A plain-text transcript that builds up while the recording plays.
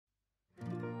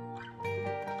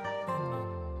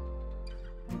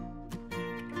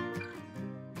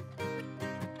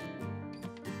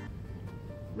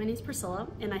My name is Priscilla,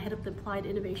 and I head up the Applied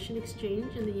Innovation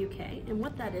Exchange in the UK. And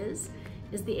what that is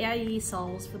the AIE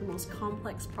solves for the most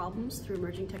complex problems through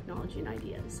emerging technology and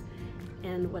ideas.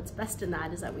 And what's best in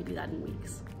that is that we do that in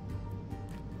weeks.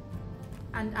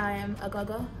 And I am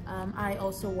Aghogho. I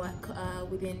also work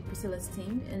within Priscilla's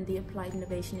team in the Applied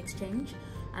Innovation Exchange,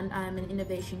 and I'm an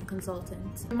innovation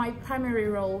consultant. My primary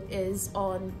role is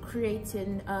on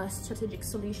creating strategic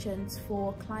solutions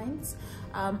for clients,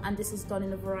 and this is done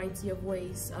in a variety of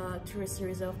ways, through a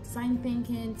series of design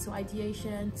thinking, to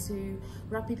ideation, to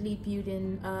rapidly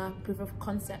building proof of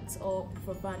concepts or proof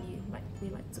of value, like we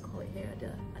like to call it here at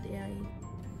the AIE.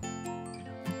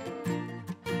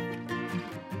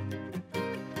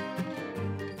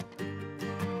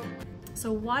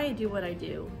 So why I do what I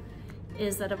do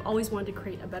is that I've always wanted to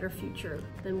create a better future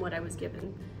than what I was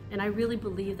given. And I really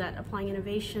believe that applying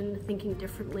innovation, thinking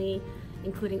differently,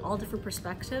 including all different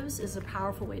perspectives, is a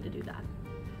powerful way to do that.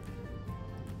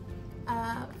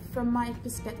 From my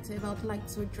perspective, I would like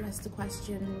to address the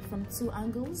question from two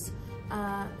angles.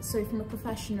 So from a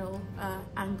professional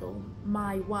angle,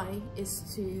 my why is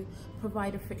to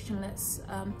provide a frictionless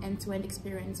end-to-end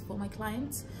experience for my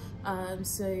clients.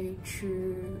 So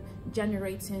through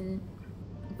generating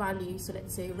value, so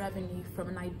let's say revenue from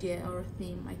an idea or a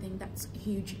theme, I think that's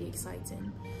hugely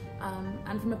exciting.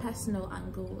 And from a personal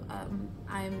angle,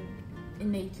 I'm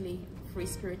innately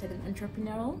free-spirited and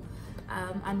entrepreneurial,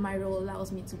 and my role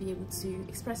allows me to be able to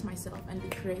express myself and be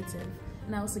creative,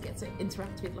 and I also get to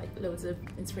interact with like loads of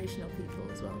inspirational people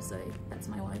as well, so that's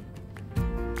my why.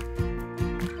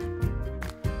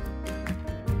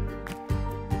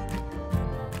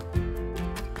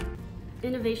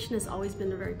 Innovation has always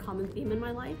been a very common theme in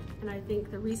my life, and I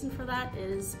think the reason for that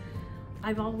is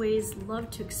I've always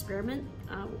loved to experiment.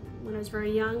 When I was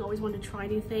very young, I always wanted to try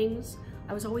new things.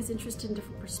 I was always interested in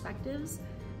different perspectives,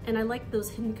 and I like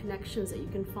those hidden connections that you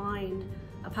can find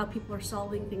of how people are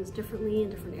solving things differently in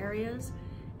different areas.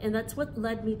 And that's what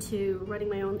led me to running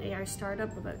my own AI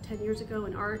startup about 10 years ago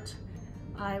in art.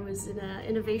 I was in an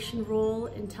innovation role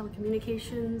in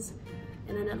telecommunications,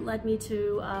 and then it led me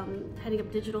to heading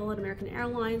up digital at American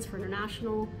Airlines for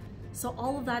international. So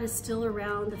all of that is still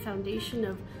around the foundation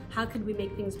of how could we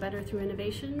make things better through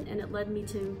innovation, and it led me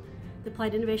to the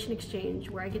Applied Innovation Exchange,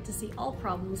 where I get to see all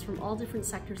problems from all different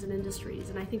sectors and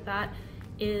industries. And I think that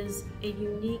is a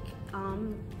unique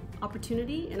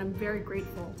opportunity, and I'm very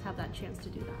grateful to have that chance to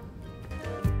do that.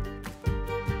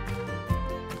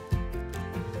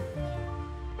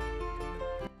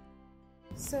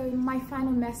 So my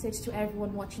final message to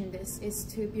everyone watching this is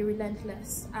to be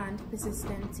relentless and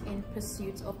persistent in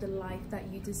pursuit of the life that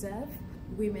you deserve.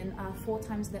 Women are 4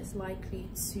 times less likely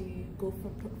to go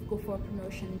for a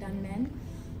promotion than men.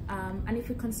 And if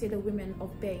we consider women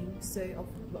of BAME, so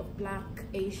of Black,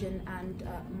 Asian and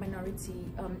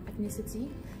minority ethnicity,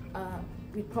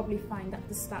 we probably find that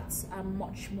the stats are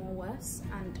much more worse,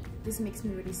 and this makes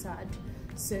me really sad.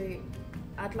 So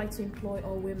I'd like to employ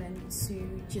all women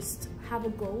to just have a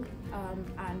goal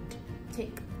and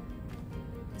take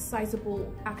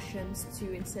sizable actions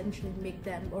to essentially make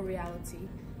them a reality,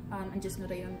 and just know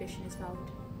that your ambition is valid.